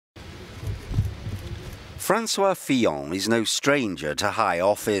François Fillon is no stranger to high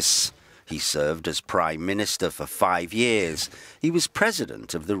office. He served as Prime Minister for 5 years. He was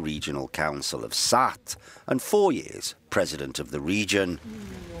President of the Regional Council of Sarthe and 4 years President of the region.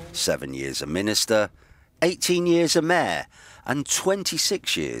 7 years a Minister, 18 years a Mayor and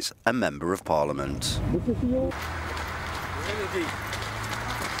 26 years a Member of Parliament.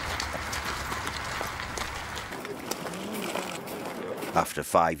 After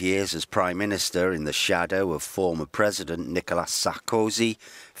 5 years as Prime Minister in the shadow of former President Nicolas Sarkozy,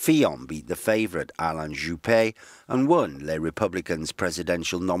 Fillon beat the favourite Alain Juppé and won Les Républicains'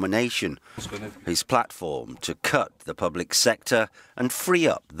 presidential nomination. His platform to cut the public sector and free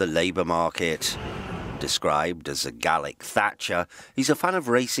up the labour market. Described as a Gallic Thatcher, he's a fan of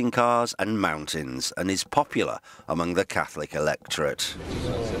racing cars and mountains and is popular among the Catholic electorate.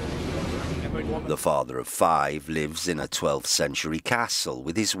 The father of 5 lives in a 12th century castle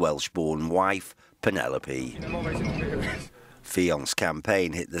with his Welsh-born wife, Penelope. Fillon's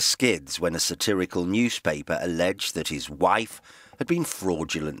campaign hit the skids when a satirical newspaper alleged that his wife had been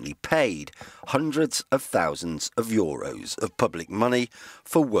fraudulently paid hundreds of thousands of euros of public money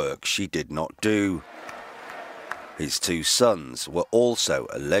for work she did not do. His 2 sons were also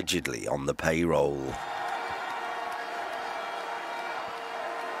allegedly on the payroll.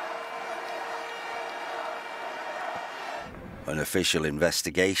 An official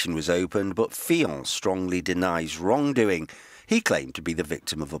investigation was opened, but Fillon strongly denies wrongdoing. He claimed to be the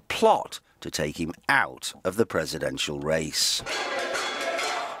victim of a plot to take him out of the presidential race.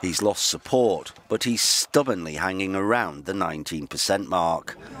 He's lost support, but he's stubbornly hanging around the 19%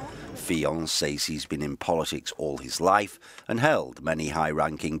 mark. Fillon says he's been in politics all his life and held many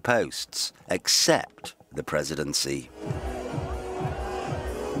high-ranking posts, except the presidency.